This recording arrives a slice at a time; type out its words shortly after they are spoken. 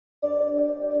ملګرو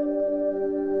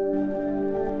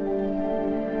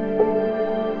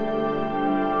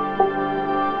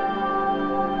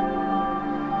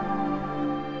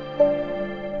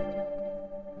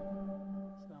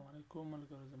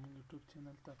زموږ یوټیوب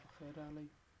چینل ته په خیر راغلی.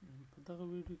 په دغه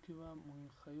ویډیو کې به موږ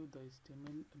ښیو د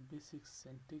HTML بیسیک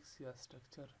سینټیکس یا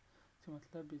سټرکچر، چې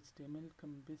مطلب HTML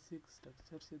کوم بیسیک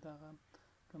سټرکچر چې دغه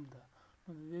کوم ده. نو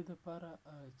د دې دپاره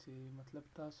چې مطلب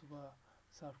تاسو به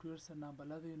سافټویر سره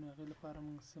نابلده یو، نو هغې لپاره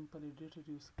موږ سمپل ایډیټر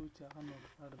یوز کوو چې هغه نوټ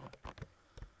پیډ ده.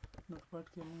 نوټ پیډ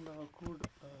کې موږ دغه کوډ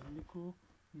لیکو.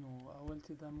 نو اول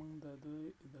چې دا موږ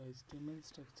د HTML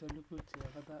سټرکچر لیکو چې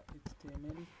هغه د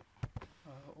HTML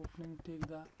opening tag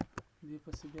ده، دې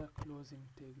پسې بیا closing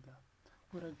tag ده.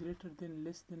 ګوره greater than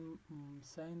less than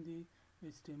sign دی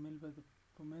HTML به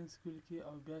په منځ کې ولیکي،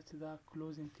 او بیا چې دا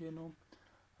closing کې نو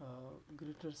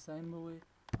greater sign به وي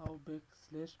او بیک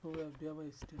سلیش به وي، او بیا به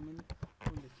HTML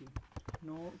ولیکي.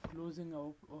 نو closing او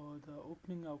د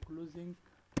opening او closing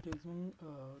tags مونږ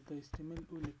د HTML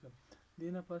ولیکم. دې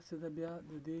نه پس چې دا بیا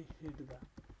د دې head ده،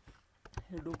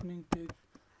 head opening tag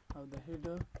او د head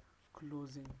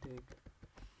closing tag.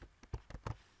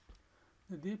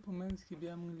 د دې په منځ کې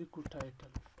بیا موږ لیکو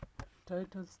ټایټل.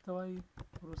 ټایټل څه ته وایي؟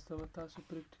 وروسته به تاسو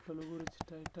پریکټیکل وګورئ چې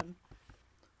ټایټل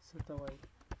څه ته وایي.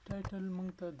 ټایټل موږ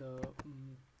ته د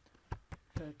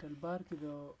ټایټل بار کې د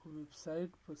ویب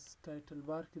سایټ په ټایټل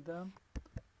بار کې دا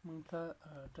موږ ته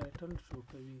ټایټل شو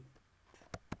کوي.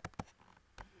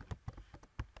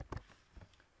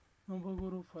 نو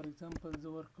وګورو فار ایگزامپل زه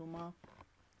ورکومه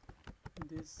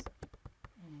this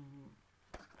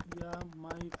یا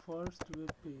my first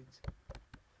web page،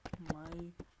 my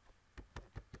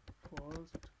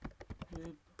first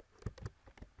web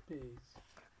page.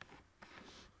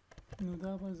 نو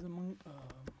دا به زمونږ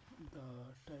د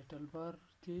ټایټل بار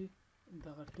کې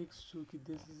دغه ټیکسټ شو کې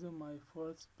this is my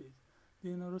first page.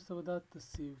 دې نه وروسته به دا ته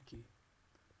سیو کی،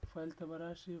 فایل ته به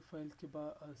راشي، فایل کې به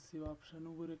سیو آپشن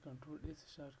وګورئ، کنټرول ایس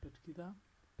شارټکټ کې ده.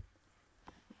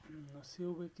 نو سیو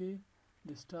به کې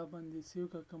ډیسکټاپ باندې سیو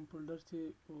کا کوم فولډر چې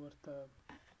ورته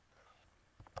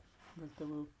دلته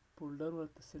به فولډر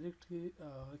ورته سلیکټ کړي،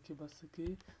 هغه کې بس کې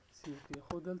سیو کړي.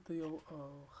 خو دلته یو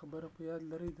خبره په یاد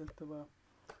لرئ، دلته به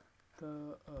ته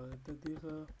د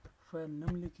دغه فایل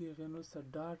نوم لیکي، هغې نه وروسته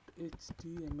ډاټ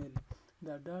HTML.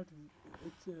 دا ډاټ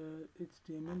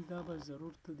HTML دا به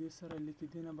ضرور ته دې سره لیکي،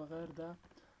 دې نه بغیر دا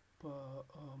په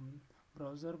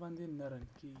براوزر باندې نه رن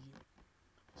کېږي.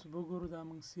 اوس وګورو دا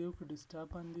موږ سیو کړو ډیسکټاپ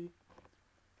باندې،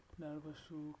 لاړ به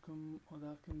شو کوم او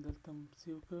دا کوم دلته م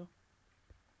سیو کړو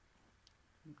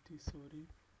سوري.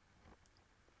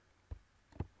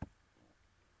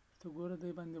 ته ګوره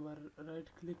دی باندې به رایټ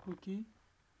کلیک وکړي،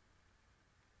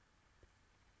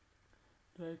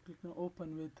 رایټ کلیک نه اوپن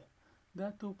وید، دا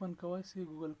ته اوپن کوای سي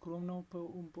ګوګل کروم نه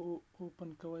اوپن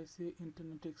کوای سي،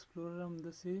 انټرنیټ ایکسپلورر هم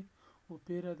داسې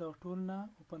اوپیرا دا ټول نه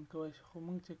اوپن کوای شي. خو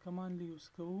موږ چې کمانډ یوز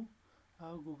کوو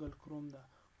هغه ګوګل کروم ده.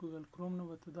 ګوګل کروم نه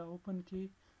به ته دا اوپن کړي.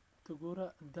 ته ګوره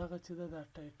دغه چې ده دا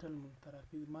ټایټل موږ ته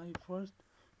راکوي my first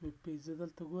web page. زه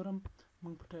دلته ګورم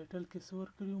موږ په ټایټل کې څه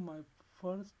ورکړي my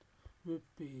first web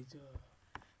page.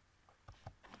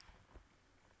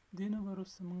 دې نه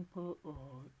وروسته موږ په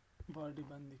باډي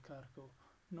باندې کار کوو.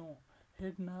 نو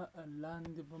هیډ نه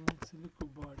لاندې به موږ څه لیکو؟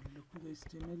 باډي لیکو. د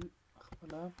HTML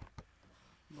خپله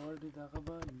باډي دغه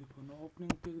به لیکو. نو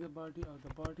اوپننګ ټیګ د باډي او د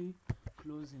باډي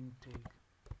کلوزنګ ټیګ.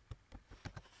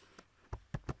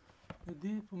 د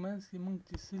دې په منځ کې موږ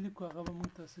چې څه لیکو هغه به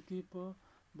موږ ته څه کوي؟ په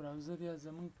براوزر یا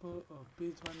زموږ په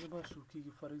پیج باندې به شو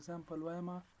کېږي. فار ایگزامپل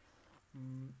وایمه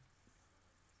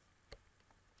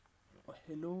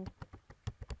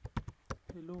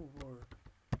hello world.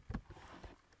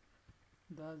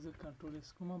 دا زه کنټرول اس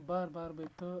کومه، بار بار به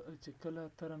ته چې کله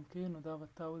ته رن کوې نو دا به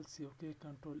تا ول سیو کوې،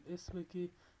 کنټرول اس به کې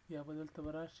یا به دلته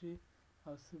به راشي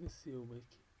او څه به سیو به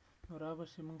کې. نو را به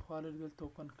شي موږ خو الرېډي دلته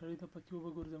اوپن کړی ده، پکې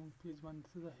وګورو زموږ پیج باندې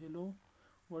څه ده هیلو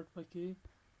ورډ پکې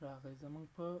راغی زموږ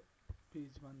په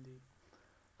پیج باندې.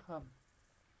 ښه،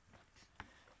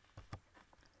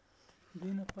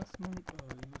 دې نه پس موږ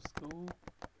یوز کوو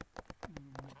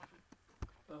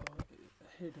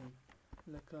هیډینګ.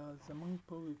 لکه زموږ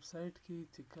په ویب سایټ کې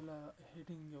چې کله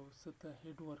هیډینګ یو څه ته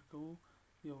هیډ ورکوو،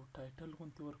 یو ټایټل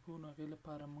غوندې ورکوو، نو هغې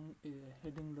لپاره موږ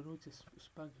هیډینګ لرو چې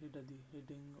شپږ هیډه دي.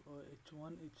 هیډینګ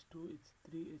H1 H2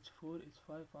 H3 H4 H5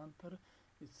 ان تر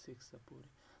H6 پورې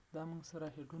دا موږ سره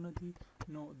هیډونه دي.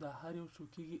 نو دا هر یو شو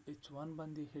کېږي H1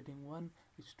 باندې هیډینګ 1،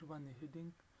 H2 باندې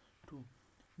هیډینګ 2.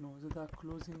 نو زه دا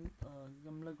کلوزینګ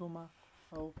هم لګومه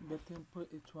او بیا ته په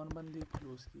H1 باندې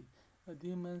کلوز کړي.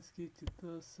 دې منځ کې چې ته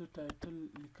څه ټایټل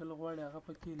لیکل غواړې هغه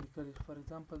پکې لیکلی. فار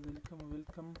ایگزامپل زه لیکم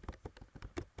ویلکم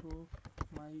ټو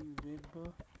مای ویب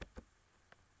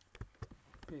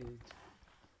پیج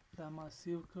دا ما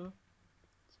سیو که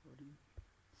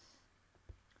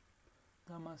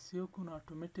دا ما سیو کو نو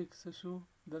اتوماتیک څه شو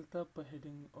دلته په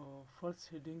هیډینګ او فرست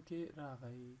هیډینګ کې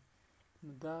راغی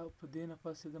نو دا په دې نه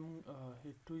پس د موږ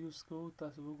هیډ ټو یوز کوو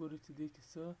تاسو وګورئ چې دې کې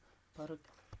څه فرق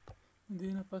دې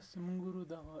نه پس چې موږ ګورو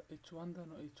دغه H1 ده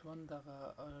نو H1 دغه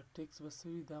ټیکس به څه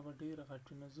وي دا به ډېر غټ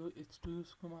وي نو زه H2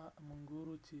 یوز کوم موږ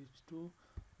ګورو چې H2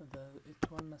 د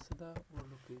H1 نه څه ده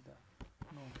وړوکی ده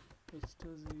نو H2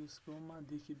 زه یوز کوم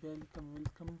دې کې بیا لیکم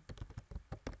ویلکم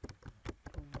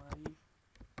ټو مای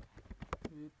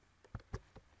ویب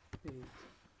پیج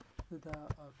زه دا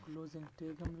کلوزینګ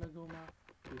ټیګ هم لګوم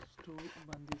H2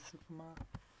 باندې څه کوم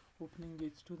اوپننګ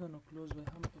H2 ده نو کلوز به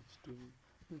هم H2 وي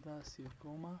زه دا سیو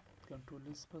کوم کنټرول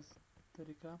اس په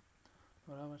طریقه نو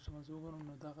راوړم زه وګورم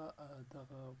نو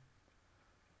دغه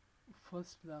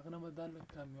فرست دغه نه به دا لږ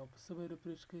کم وي او په څه به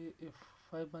ریفریش کوي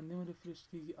F5 باندې هم ریفریش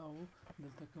کېږي او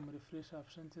دلته کوم ریفریش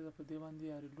آپشن چې ده په دې باندې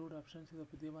یا ریلوډ آپشن چې ده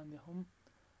په دې باندې هم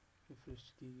ریفریش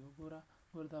کېږي وګوره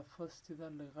دا فرست چې ده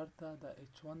لږ غټ ده دا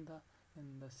H1 ده and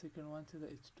the second one چې ده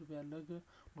H2 بیا لږ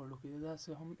وړوکی ده داسې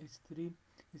هم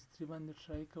H3 باندې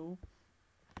ټرای کوو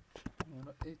نو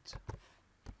H3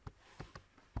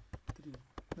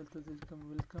 دلته زه لیکم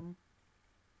ویلکم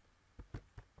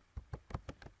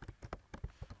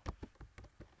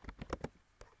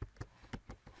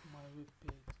my web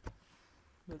page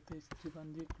دلته H3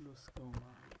 باندې کلوز کوم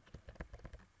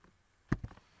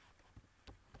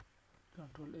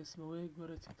کنټرول اس به وایي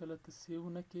ګوره چې کله ته سیو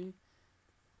نه کې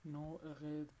نو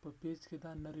هغه په پیج کې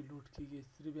دا نه ریلوډ کېږي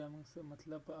H3 بیا موږ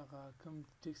مطلب هغه کوم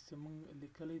ټیکسټ چې موږ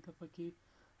لیکلی ده پکې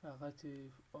هغه چې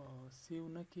سیو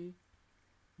نه کې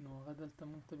نو هغه دلته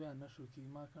موږ ته بیا نه شو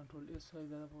کېږي ما کنټرول اس وایي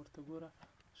دا به ورته ګوره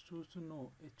شو نو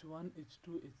H1 H2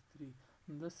 H3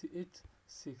 همداسې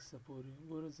H6 پورې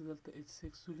ګوره زه دلته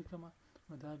H6 ولیکم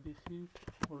نو دا بیخي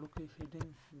وړوکی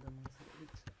هیډینګ د موږ سره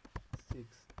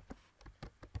H6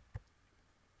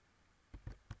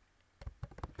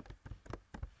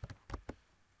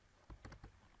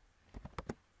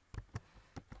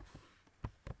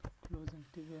 کلوزینګ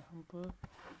ټیګ هم په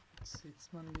H6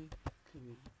 باندې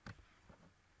کوي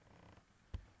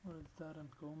دا رن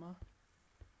کوم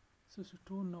څه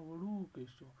ټول نه وړوکی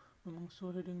شو نو موږ څو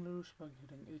هیډینګ لرو شپږ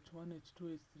هیډینګ H1 H2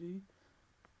 H3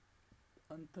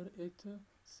 انتر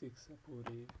H6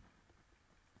 پورې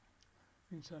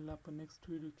انشاءالله په نیکسټ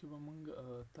ویډیو کې به موږ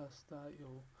تاسو ته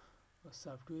یو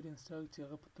سافټویر انسټال چې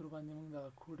هغه په تر باندې موږ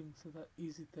دغه کوډینګ څه ده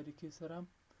ایزي طریقې سره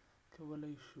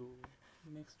کولی شو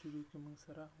نیکسټ ویډیو کې موږ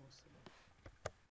سره اوسئ